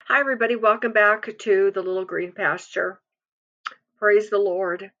Hi, everybody. Welcome back to the Little Green Pasture. Praise the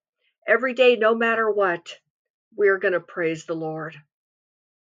Lord. Every day, no matter what, we're going to praise the Lord.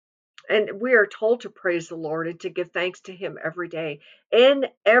 And we are told to praise the Lord and to give thanks to Him every day. In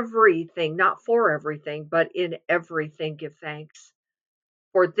everything, not for everything, but in everything, give thanks.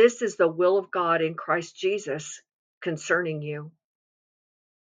 For this is the will of God in Christ Jesus concerning you.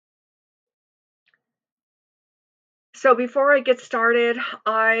 So before I get started,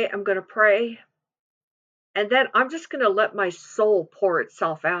 I am going to pray. And then I'm just going to let my soul pour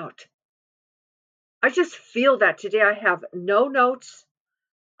itself out. I just feel that today I have no notes.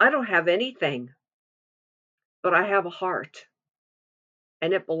 I don't have anything, but I have a heart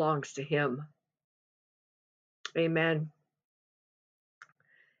and it belongs to Him. Amen.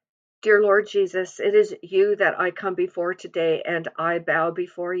 Dear Lord Jesus, it is you that I come before today and I bow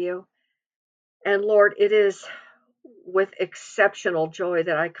before you. And Lord, it is with exceptional joy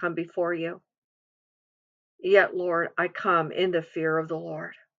that I come before you. Yet, Lord, I come in the fear of the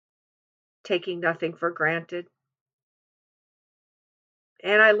Lord, taking nothing for granted.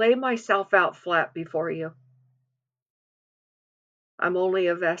 And I lay myself out flat before you. I'm only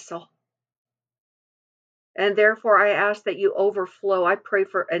a vessel. And therefore, I ask that you overflow. I pray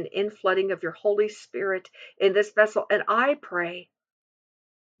for an inflooding of your Holy Spirit in this vessel. And I pray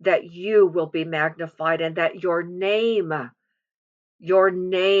that you will be magnified and that your name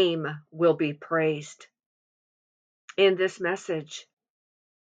will be praised in this message.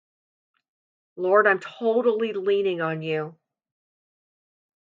 Lord, I'm totally leaning on you.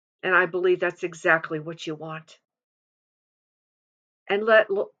 And I believe that's exactly what you want. And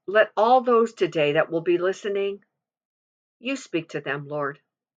let all those today that will be listening, you speak to them, Lord.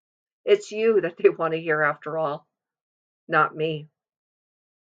 It's you that they want to hear after all, not me.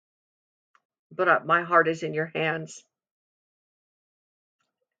 But my heart is in your hands,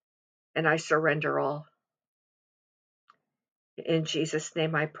 and I surrender all. In Jesus'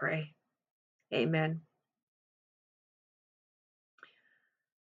 name I pray. Amen.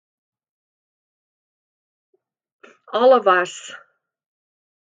 All of us,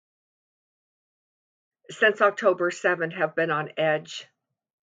 since October 7th, have been on edge.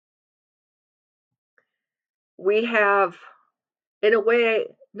 We have, in a way,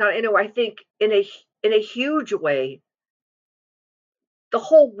 not in a way, I think in a huge way, the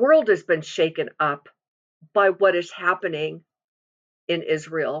whole world has been shaken up by what is happening in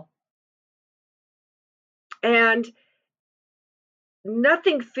Israel. And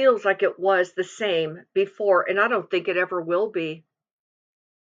nothing feels like it was the same before, and I don't think it ever will be.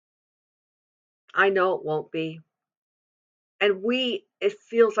 I know it won't be. And it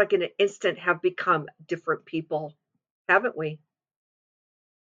feels like in an instant, have become different people, haven't we?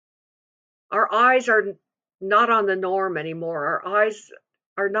 Our eyes are not on the norm anymore. Our eyes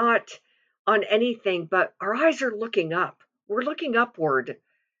are not on anything, but our eyes are looking up. We're looking upward.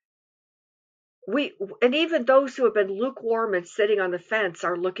 And even those who have been lukewarm and sitting on the fence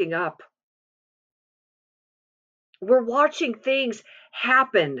are looking up. We're watching things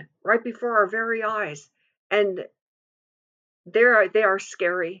happen right before our very eyes, and they are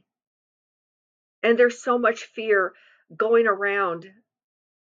scary. And there's so much fear going around.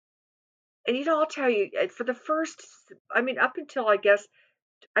 And I'll tell you, for the first, up until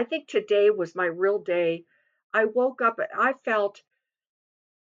I think today was my real day. I woke up and I felt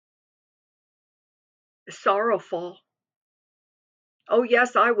sorrowful. Oh,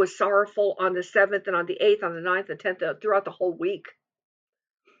 yes, I was sorrowful on the 7th and on the 8th, on the 9th and 10th, throughout the whole week.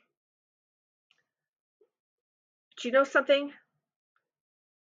 Do you know something?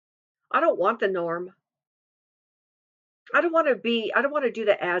 I don't want the norm. I don't want to do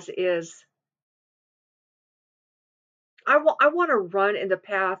the as is. I want to run in the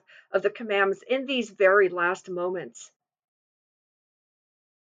path of the commandments in these very last moments.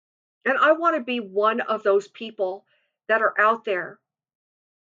 And I want to be one of those people that are out there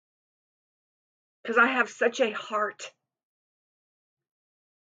because I have such a heart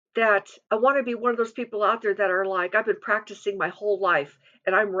that I want to be one of those people out there that are like, I've been practicing my whole life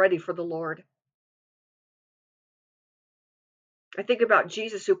and I'm ready for the Lord. I think about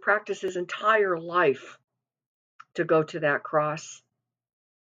Jesus who practiced his entire life to go to that cross.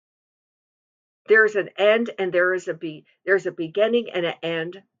 There's an end and there's a beginning and an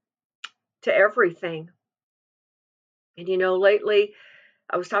end to everything. And lately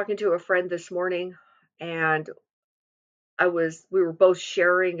I was talking to a friend this morning, and we were both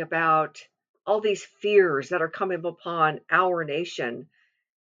sharing about all these fears that are coming upon our nation,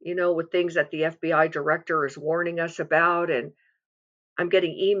 with things that the FBI director is warning us about. And I'm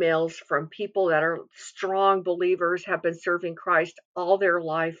getting emails from people that are strong believers, have been serving Christ all their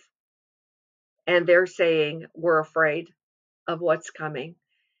life, and they're saying, we're afraid of what's coming.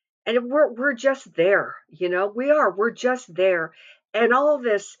 And we're just there, we're just there. And all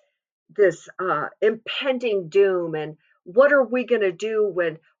this impending doom, and what are we going to do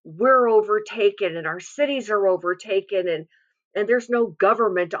when we're overtaken and our cities are overtaken, and there's no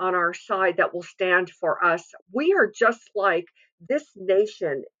government on our side that will stand for us. We are just like this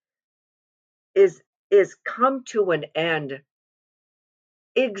nation is is come to an end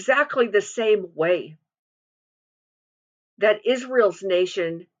exactly the same way that Israel's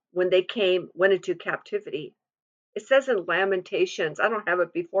nation, when they went into captivity. It says in Lamentations, I don't have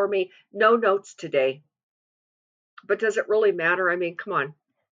it before me, no notes today. But does it really matter? I mean, come on.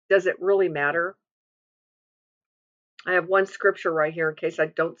 Does it really matter? I have one scripture right here in case I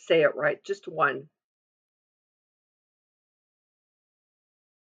don't say it right, just one.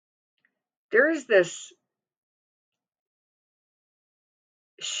 There is this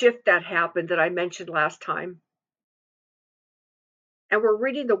shift that happened that I mentioned last time, and we're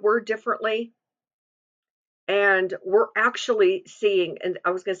reading the word differently, and we're actually seeing, and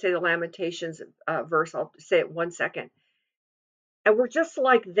I was going to say the Lamentations verse, I'll say it 1 second, and we're just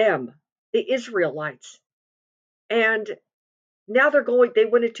like them, the Israelites, and now they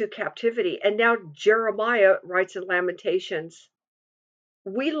went into captivity, and now Jeremiah writes in Lamentations,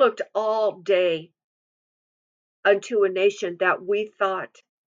 we looked all day unto a nation that we thought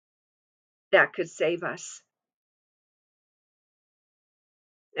that could save us.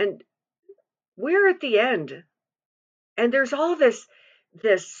 And we're at the end. And there's all this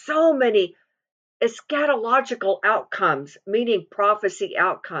so many eschatological outcomes, meaning prophecy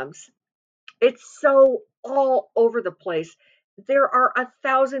outcomes. It's so all over the place. There are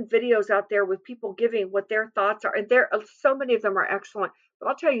 1,000 videos out there with people giving what their thoughts are, and there so many of them are excellent. But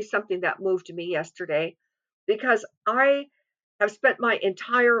I'll tell you something that moved me yesterday, because I have spent my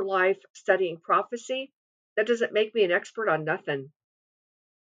entire life studying prophecy. That doesn't make me an expert on nothing.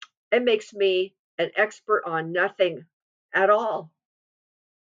 It makes me an expert on nothing at all.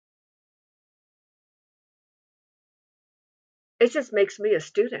 It just makes me a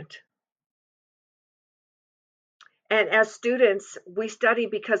student. And as students, we study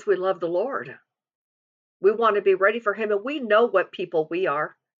because we love the Lord. We want to be ready for Him, and we know what people we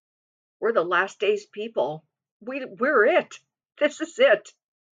are. We're the last days people. We're it. This is it.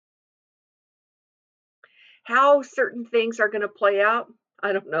 How certain things are going to play out,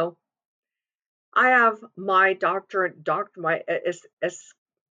 I don't know. I have my my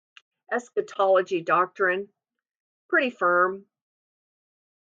eschatology doctrine pretty firm.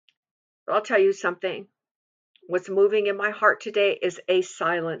 But I'll tell you something. What's moving in my heart today is a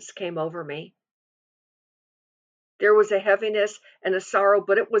silence came over me. There was a heaviness and a sorrow,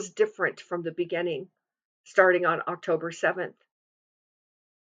 but it was different from the beginning, starting on October 7th.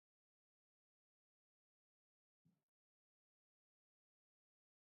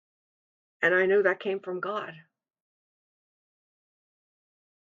 And I knew that came from God.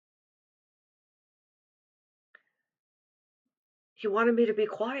 He wanted me to be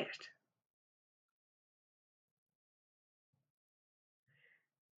quiet.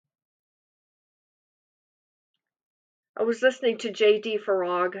 I was listening to J.D.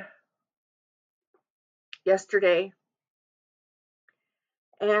 Farag yesterday,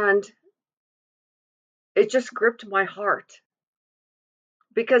 and it just gripped my heart,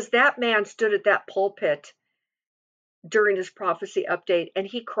 because that man stood at that pulpit during his prophecy update, and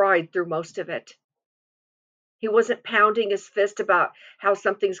he cried through most of it. He wasn't pounding his fist about how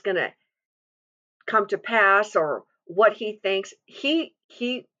something's going to come to pass or what he thinks.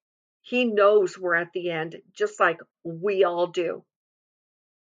 He knows we're at the end, just like we all do.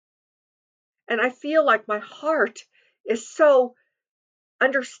 And I feel like my heart is so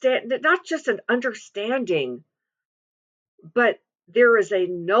not just an understanding, but there is a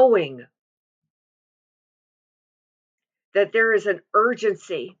knowing that there is an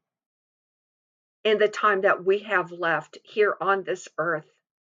urgency in the time that we have left here on this earth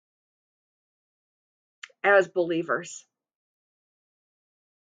as believers.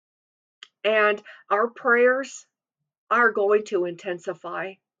 And our prayers are going to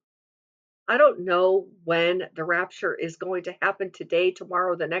intensify. I don't know when the rapture is going to happen, today,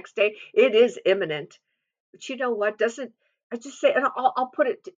 tomorrow, the next day. It is imminent. But you know what? Doesn't I just say, and I'll put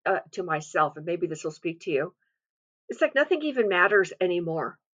it to myself, and maybe this will speak to you. It's like nothing even matters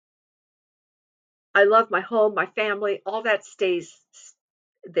anymore. I love my home, my family, all that stays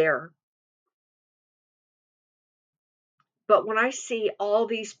there. But when I see all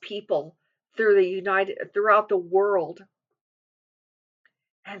these people throughout the world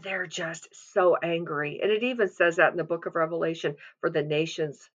And they're just so angry. And it even says that in the book of Revelation, for the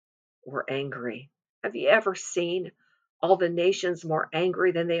nations were angry. Have you ever seen all the nations more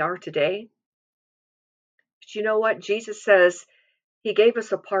angry than they are today? But you know what? Jesus says he gave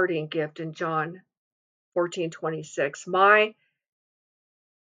us a parting gift in John 14:26. My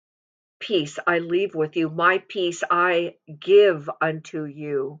peace I leave with you, my peace I give unto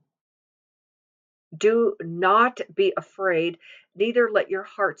you. Do not be afraid, neither let your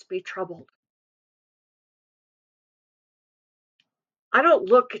hearts be troubled. I don't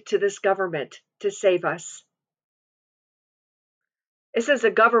look to this government to save us. It says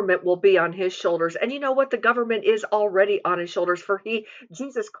the government will be on his shoulders. And you know what? The government is already on his shoulders, for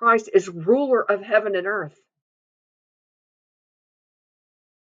Jesus Christ, is ruler of heaven and earth.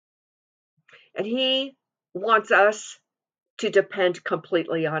 And he wants us to depend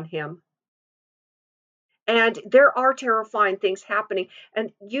completely on him. And there are terrifying things happening.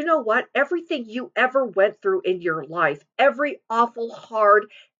 And you know what? Everything you ever went through in your life, every awful, hard,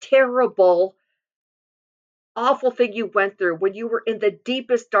 terrible, awful thing you went through, when you were in the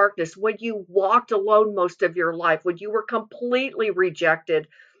deepest darkness, when you walked alone most of your life, when you were completely rejected,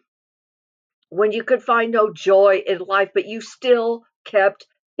 when you could find no joy in life, but you still kept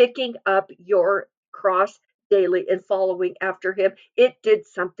picking up your cross daily and following after him, it did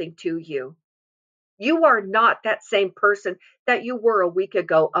something to you. You are not that same person that you were a week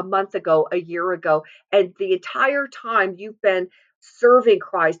ago, a month ago, a year ago. And the entire time you've been serving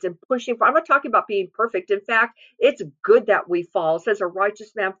Christ and pushing for, I'm not talking about being perfect. In fact, it's good that we fall. It says a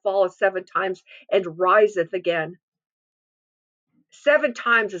righteous man falleth 7 times and riseth again. 7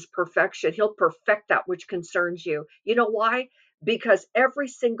 times is perfection. He'll perfect that which concerns you. You know why? Because every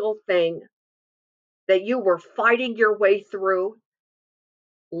single thing that you were fighting your way through,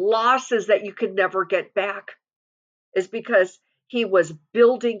 losses that you could never get back, is because he was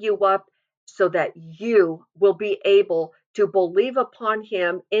building you up so that you will be able to believe upon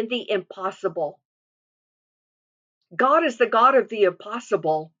him in the impossible. God is the God of the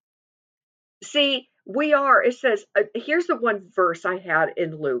impossible. See, it says, here's the one verse I had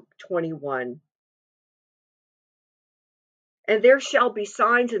in Luke 21. And there shall be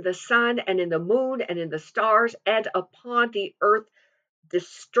signs in the sun and in the moon and in the stars and upon the earth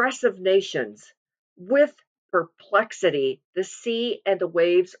distress of nations, with perplexity, the sea and the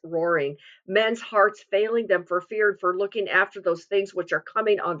waves roaring, men's hearts failing them for fear and for looking after those things which are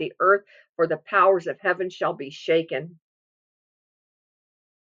coming on the earth, for the powers of heaven shall be shaken.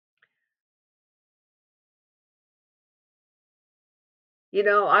 You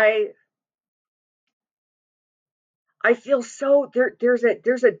know, I feel so there's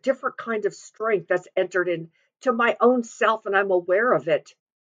a different kind of strength that's entered into my own self, and I'm aware of it.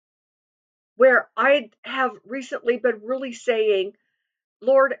 Where I have recently been really saying,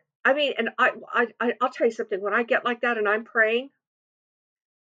 Lord, I mean, and I'll tell you something. When I get like that and I'm praying,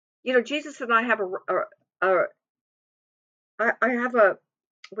 Jesus and I have a I have a,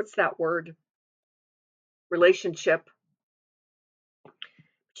 what's that word? Relationship. But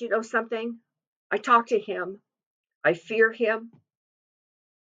you know something? I talk to him. I fear him.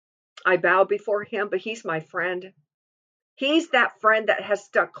 I bow before him, but he's my friend. He's that friend that has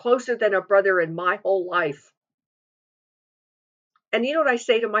stuck closer than a brother in my whole life. And you know what I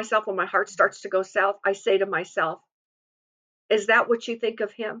say to myself when my heart starts to go south? I say to myself, is that what you think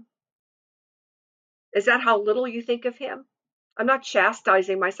of him? Is that how little you think of him? I'm not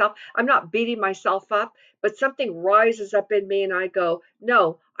chastising myself. I'm not beating myself up, but something rises up in me and I go,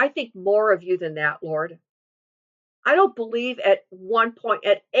 no, I think more of you than that, Lord. I don't believe at one point,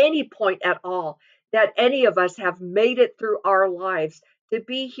 at any point at all, that any of us have made it through our lives to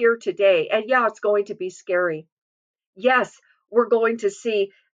be here today. And yeah, it's going to be scary. Yes, we're going to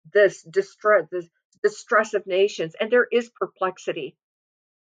see this distress of nations, and there is perplexity.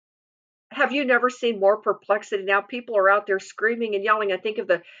 Have you never seen more perplexity? Now people are out there screaming and yelling. I think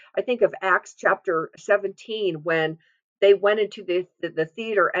of Acts chapter 17, when they went into the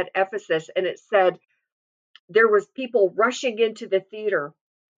theater at Ephesus, and it said there was people rushing into the theater,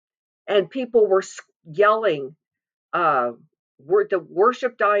 and people were yelling, uh the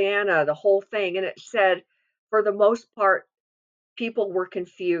worship Diana, the whole thing. And it said, for the most part, people were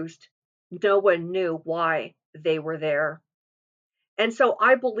confused. No one knew why they were there. And so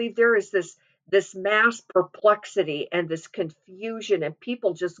I believe there is this mass perplexity and this confusion, and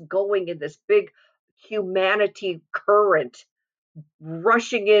people just going in this big humanity current,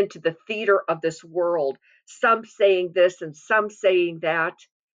 rushing into the theater of this world, some saying this and some saying that,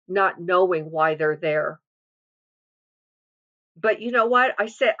 not knowing why they're there. But you know what? I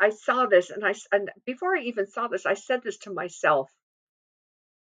saw this, and before I even saw this, I said this to myself.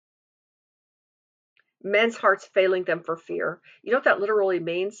 Men's hearts failing them for fear. You know what that literally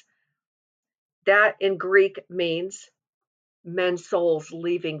means? That in Greek means men's souls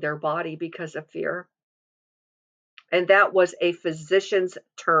leaving their body because of fear. And that was a physician's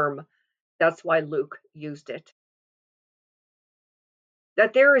term. That's why Luke used it.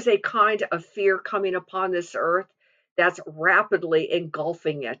 That there is a kind of fear coming upon this earth that's rapidly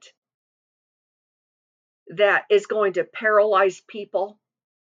engulfing it, that is going to paralyze people,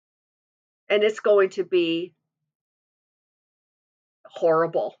 and it's going to be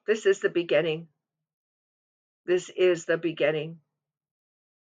horrible. This is the beginning. This is the beginning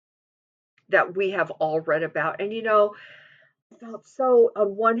that we have all read about. And I felt so,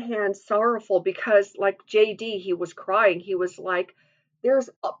 on one hand, sorrowful because, like JD, he was crying. He was like, there's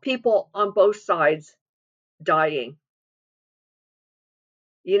people on both sides dying.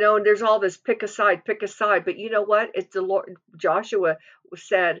 And there's all this pick a side, pick a side. But you know what? It's the Lord. Joshua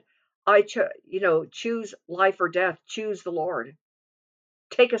said, choose life or death, choose the Lord.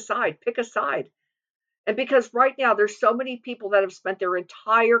 Take a side, pick a side. And because right now there's so many people that have spent their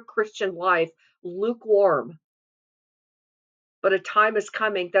entire Christian life lukewarm, but a time is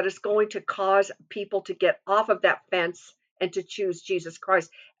coming that is going to cause people to get off of that fence and to choose Jesus Christ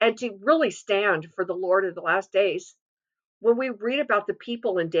and to really stand for the Lord in the last days. When we read about the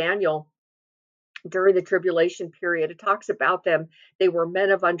people in Daniel during the tribulation period, it talks about them. They were men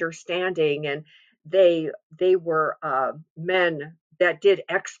of understanding, and they were men that did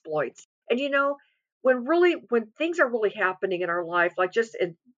exploits. And when things are really happening in our life, like just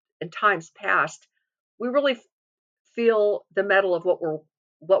in times past, we really feel the metal of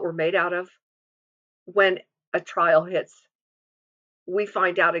what we're made out of. When a trial hits, we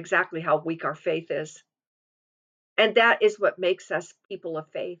find out exactly how weak our faith is, and that is what makes us people of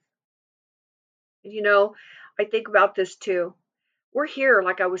faith. And I think about this too. We're here,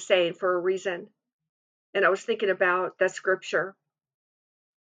 like I was saying, for a reason. And I was thinking about that scripture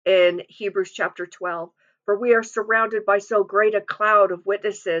in Hebrews chapter 12, for we are surrounded by so great a cloud of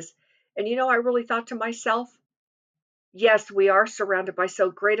witnesses. And I really thought to myself, yes, we are surrounded by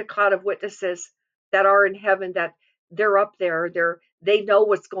so great a cloud of witnesses that are in heaven, that they're up there. They know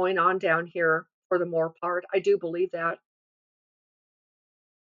what's going on down here for the more part. I do believe that.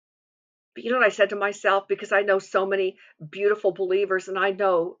 But you know what I said to myself? Because I know so many beautiful believers and I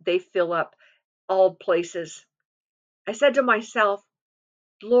know they fill up all places. I said to myself,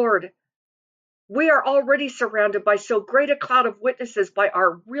 Lord, we are already surrounded by so great a cloud of witnesses, by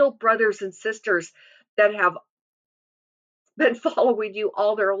our real brothers and sisters that have been following you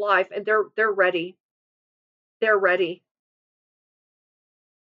all their life, and they're ready. They're ready.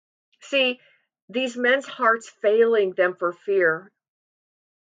 See, these men's hearts failing them for fear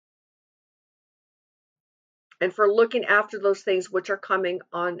and for looking after those things which are coming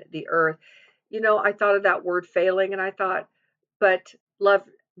on the earth. I thought of that word failing, and I thought, but love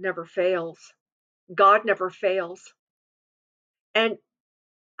never fails. God never fails. And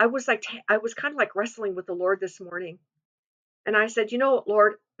I was kind of like wrestling with the Lord this morning. And I said,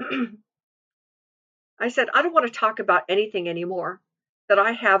 Lord, I said, I don't want to talk about anything anymore that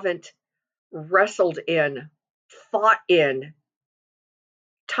I haven't wrestled in, fought in,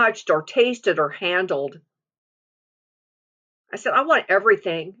 touched or tasted or handled. I said, I want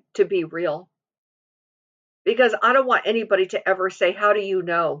everything to be real because I don't want anybody to ever say, how do you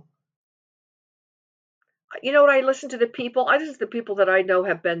know? You know what? I listen to the people. I listen to the people that I know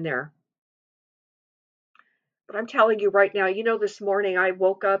have been there. But I'm telling you right now, this morning I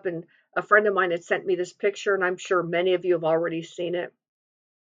woke up and a friend of mine had sent me this picture, and I'm sure many of you have already seen it.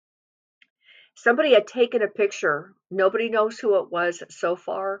 Somebody had taken a picture. Nobody knows who it was so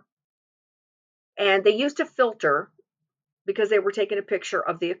far. And they used a filter because they were taking a picture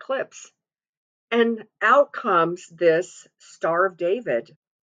of the eclipse. And out comes this Star of David.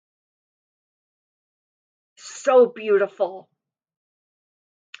 So beautiful.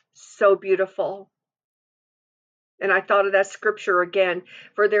 So beautiful. And I thought of that scripture again,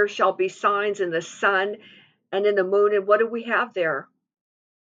 for there shall be signs in the sun and in the moon. And what do we have there?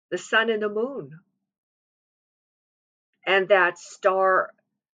 The sun and the moon. And that star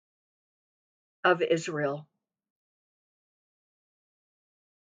of Israel,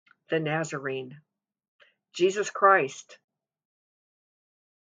 the Nazarene, Jesus Christ.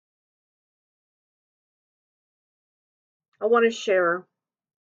 I want to share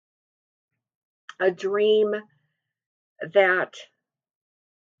a dream that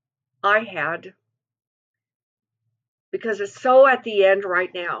I had because it's so at the end right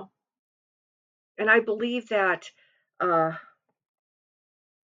now. And I believe that uh,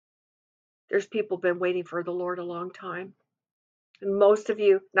 there's people been waiting for the Lord a long time. Most of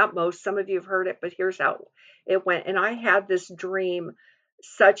you, not most, some of you have heard it, but here's how it went. And I had this dream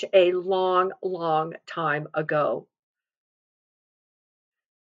such a long, long time ago.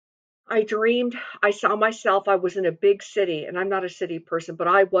 I dreamed, I saw myself, I was in a big city, and I'm not a city person, but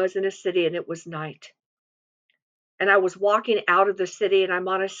I was in a city and it was night. And I was walking out of the city and I'm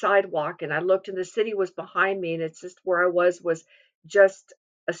on a sidewalk and I looked and the city was behind me and it's just where I was just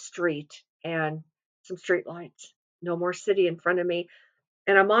a street and some street lights. No more city in front of me.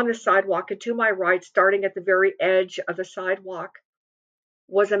 And I'm on the sidewalk and to my right, starting at the very edge of the sidewalk,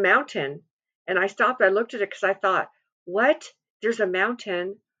 was a mountain. And I stopped, I looked at it because I thought, what? There's a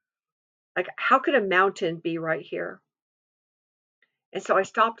mountain. Like, how could a mountain be right here? And so I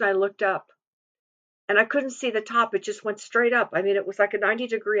stopped and I looked up and I couldn't see the top. It just went straight up. I mean, it was like a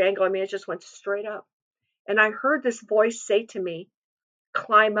 90-degree angle. I mean, it just went straight up. And I heard this voice say to me,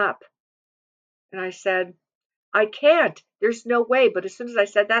 climb up. And I said, I can't. There's no way. But as soon as I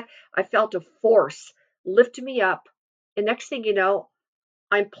said that, I felt a force lift me up. And next thing you know,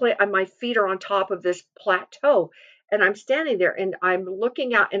 my feet are on top of this plateau. And I'm standing there and I'm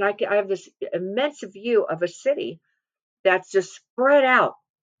looking out and I have this immense view of a city that's just spread out.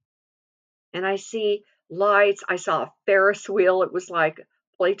 And I see lights. I saw a Ferris wheel. It was like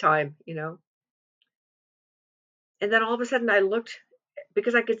playtime, you know. And then all of a sudden I looked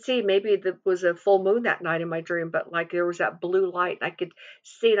because I could see maybe there was a full moon that night in my dream, but like there was that blue light. And I could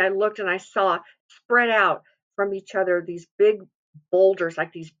see and I looked and I saw spread out from each other these big boulders,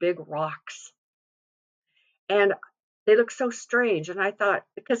 like these big rocks. And they looked so strange. And I thought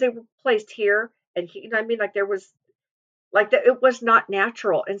because they were placed here and he, you know, I mean, like there was like that, it was not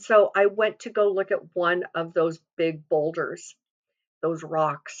natural. And so I went to go look at one of those big boulders, those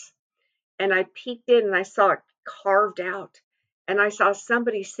rocks. And I peeked in and I saw it carved out. And I saw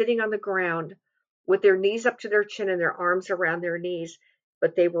somebody sitting on the ground with their knees up to their chin and their arms around their knees,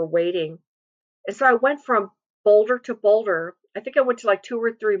 but they were waiting. And so I went from boulder to boulder. I think I went to like two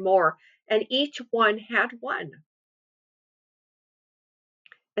or three more, and each one had one.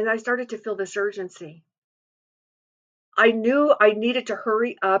 And I started to feel this urgency. I knew I needed to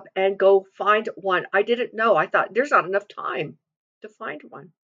hurry up and go find one. I didn't know. I thought there's not enough time to find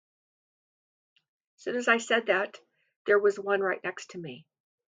one. As soon as I said that, there was one right next to me.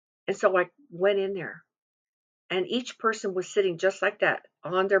 And so I went in there and each person was sitting just like that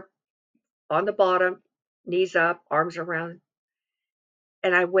on the bottom, knees up, arms around.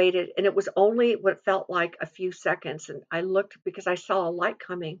 And I waited and it was only what felt like a few seconds. And I looked because I saw a light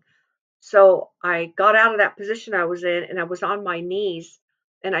coming. So I got out of that position I was in and I was on my knees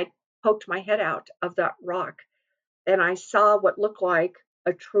and I poked my head out of that rock and I saw what looked like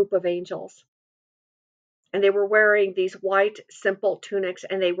a troop of angels. And they were wearing these white, simple tunics,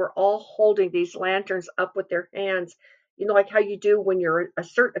 and they were all holding these lanterns up with their hands, you know, like how you do when you're a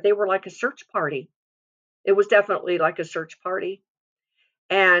search. They were like a search party. It was definitely like a search party.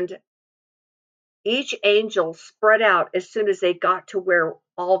 And each angel spread out as soon as they got to where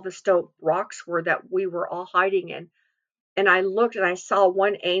all the stone rocks were that we were all hiding in. And I looked and I saw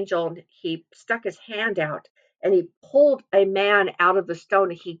one angel and he stuck his hand out and he pulled a man out of the stone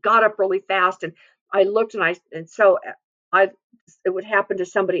and he got up really fast and I looked and so I it would happen to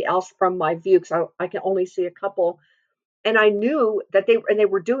somebody else from my view because I can only see a couple and I knew that they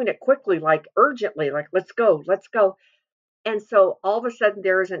were doing it quickly, like urgently, like let's go. And so all of a sudden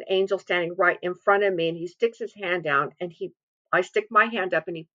there is an angel standing right in front of me and he sticks his hand down and he I stick my hand up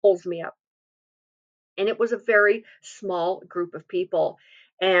and he pulls me up and it was a very small group of people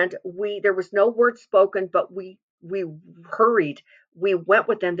and we there was no word spoken but we hurried, we went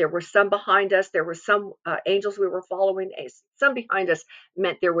with them. There were some behind us, there were some angels we were following, some behind us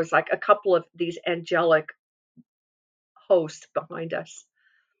meant there was like a couple of these angelic hosts behind us.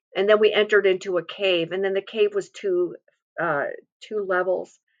 And then we entered into a cave and then the cave was uh two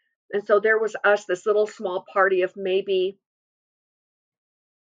levels. And so there was us, this little small party of maybe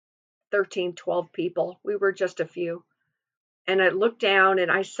 13, 12 people. We were just a few. And I looked down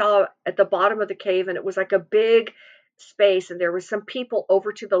and I saw at the bottom of the cave and it was like a big space and there was some people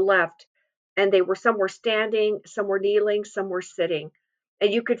over to the left and they were some were standing, some were kneeling, some were sitting.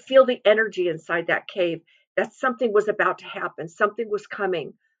 And you could feel the energy inside that cave that something was about to happen, something was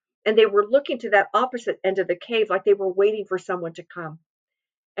coming. And they were looking to that opposite end of the cave like they were waiting for someone to come.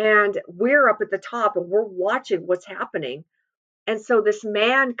 And we're up at the top and we're watching what's happening. And so this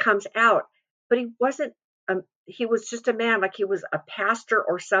man comes out, but he wasn't, he was just a man, like he was a pastor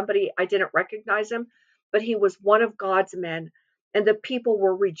or somebody. I didn't recognize him, but he was one of God's men. And the people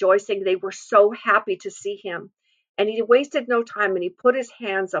were rejoicing. They were so happy to see him. And he wasted no time and he put his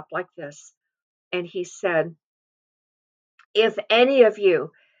hands up like this. And he said, If any of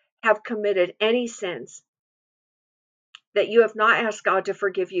you have committed any sins that you have not asked God to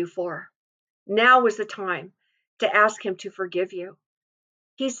forgive you for, now is the time to ask him to forgive you.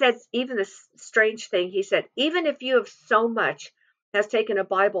 He said, even this strange thing, he said, even if you have so much as taken a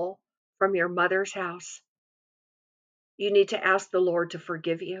Bible from your mother's house, you need to ask the Lord to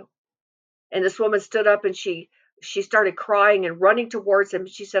forgive you. And this woman stood up and she started crying and running towards him.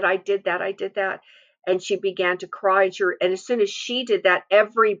 She said, I did that. I did that. And she began to cry. And as soon as she did that,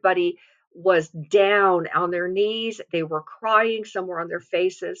 everybody was down on their knees. They were crying, some were on their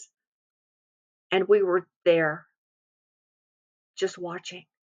faces. And we were there just watching.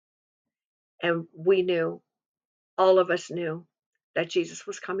 And we knew, all of us knew, that Jesus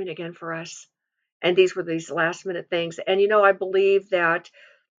was coming again for us. And these were these last minute things. And I believe that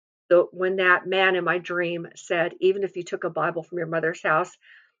when that man in my dream said, even if you took a Bible from your mother's house,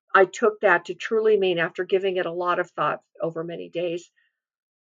 I took that to truly mean, after giving it a lot of thought over many days,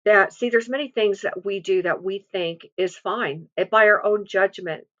 that, see, there's many things that we do that we think is fine. And by our own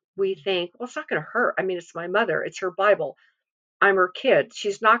judgment, we think, well, it's not going to hurt. I mean, it's my mother. It's her Bible. I'm her kid.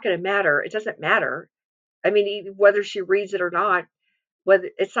 She's not going to matter. It doesn't matter. I mean, whether she reads it or not, whether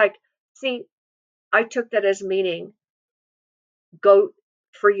it's like, see, I took that as meaning, go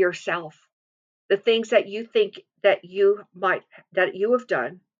for yourself. The things that you think that you have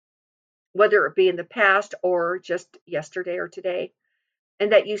done, whether it be in the past or just yesterday or today,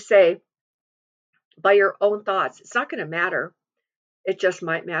 and that you say, by your own thoughts, it's not going to matter. It just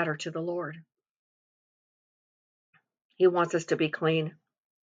might matter to the Lord. He wants us to be clean.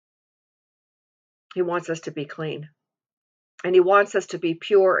 He wants us to be clean. And he wants us to be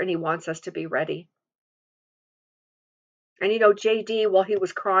pure, and he wants us to be ready. And JD, while he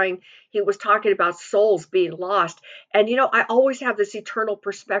was crying, he was talking about souls being lost. And I always have this eternal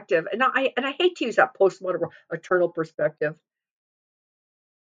perspective. And I hate to use that postmodern eternal perspective.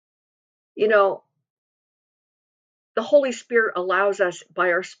 The Holy Spirit allows us,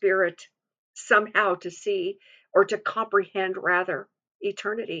 by our spirit, somehow to see, or to comprehend rather,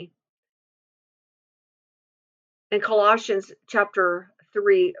 eternity. In Colossians chapter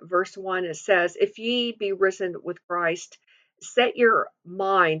 3, verse 1, it says, if ye be risen with Christ, set your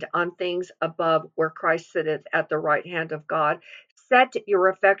mind on things above, where Christ sitteth at the right hand of God. Set your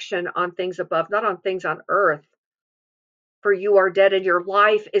affection on things above, not on things on earth. For you are dead, and your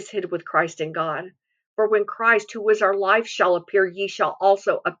life is hid with Christ in God. For when Christ, who is our life, shall appear, ye shall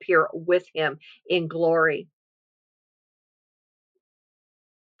also appear with him in glory.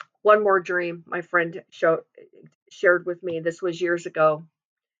 One more dream my friend shared with me. This was years ago,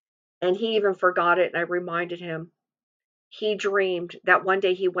 and he even forgot it, and I reminded him. He dreamed that one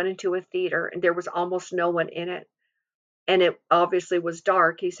day he went into a theater and there was almost no one in it, and it obviously was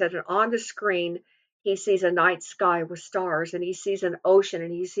dark. He said, and on the screen, he sees a night sky with stars, and he sees an ocean,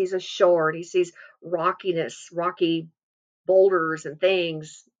 and he sees a shore, and he sees rocky boulders and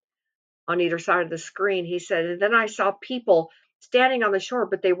things on either side of the screen. He said, and then I saw people standing on the shore,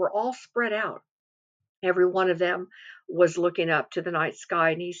 but they were all spread out. Every one of them was looking up to the night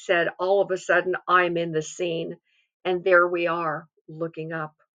sky. And he said, all of a sudden, I'm in the scene. And there we are, looking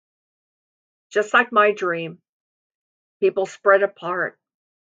up. Just like my dream, people spread apart,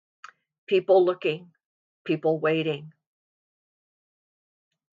 people looking, people waiting,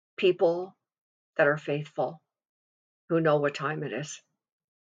 people that are faithful, who know what time it is.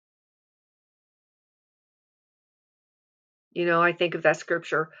 I think of that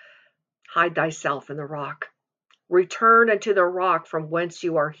scripture, hide thyself in the rock. Return unto the rock from whence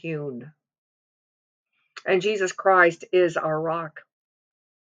you are hewn. And Jesus Christ is our rock.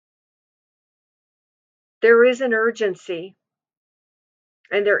 There is an urgency,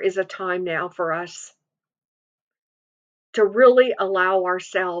 and there is a time now for us to really allow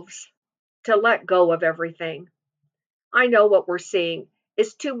ourselves to let go of everything. I know what we're seeing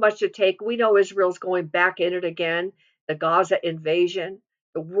is too much to take. We know Israel's going back in it again, the Gaza invasion,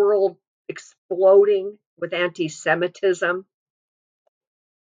 the world exploding with anti-Semitism.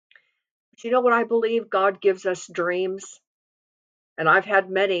 But you know what I believe? God gives us dreams, and I've had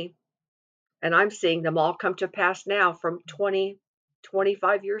many, and I'm seeing them all come to pass now from 20,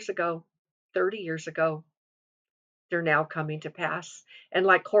 25 years ago, 30 years ago. They're now coming to pass. And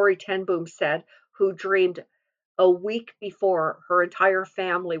like Corrie ten Boom said, who dreamed a week before her entire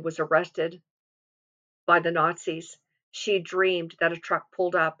family was arrested by the Nazis, she dreamed that a truck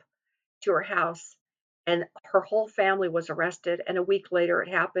pulled up to her house and her whole family was arrested. And a week later, it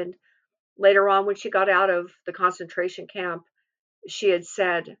happened. Later on, when she got out of the concentration camp, she had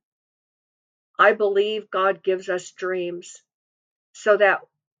said, I believe God gives us dreams so that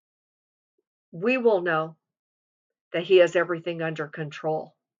we will know that He has everything under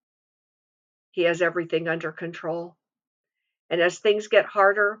control. He has everything under control. And as things get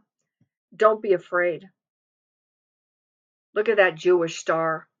harder, don't be afraid. Look at that Jewish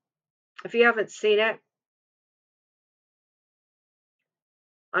star. If you haven't seen it,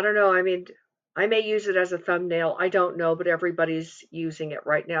 I don't know. I mean, I may use it as a thumbnail. I don't know, but everybody's using it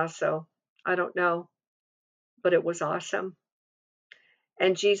right now, so I don't know. But it was awesome.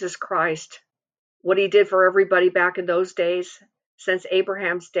 And Jesus Christ, what He did for everybody back in those days, since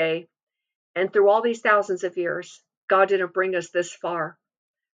Abraham's day, and through all these thousands of years, God didn't bring us this far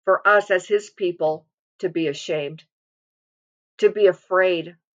for us as His people to be ashamed, to be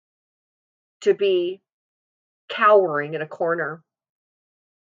afraid, to be cowering in a corner.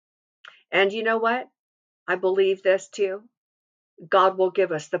 And you know what? I believe this too. God will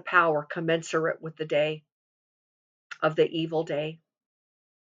give us the power commensurate with the day of the evil day.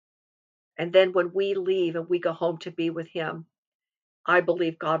 And then when we leave and we go home to be with Him, I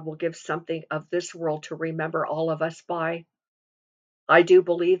believe God will give something of this world to remember all of us by. I do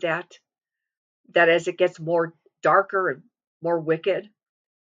believe that as it gets more darker and more wicked,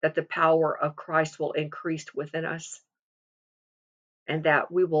 that the power of Christ will increase within us, and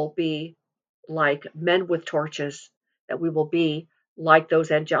that we will be like men with torches, that we will be like those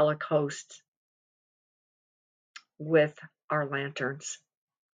angelic hosts with our lanterns,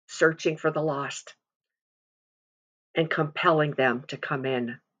 searching for the lost and compelling them to come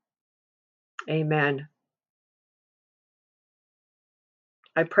in. Amen.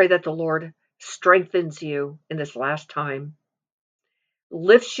 I pray that the Lord strengthens you in this last time,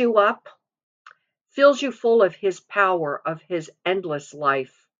 lifts you up, fills you full of His power, of His endless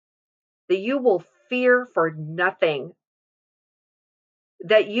life, that you will fear for nothing,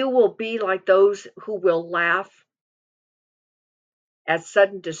 that you will be like those who will laugh at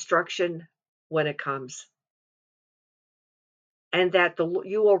sudden destruction when it comes, and that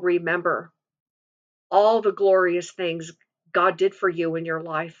you will remember all the glorious things God did for you in your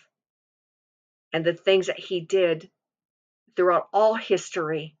life, and the things that He did throughout all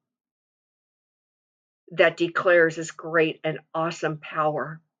history that declares His great and awesome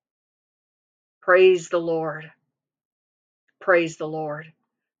power. Praise the Lord. Praise the Lord.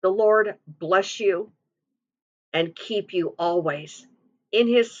 The Lord bless you and keep you always in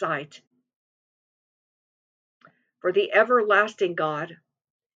His sight. For the everlasting God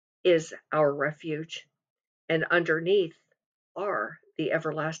is our refuge, and underneath are the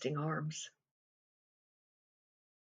everlasting arms.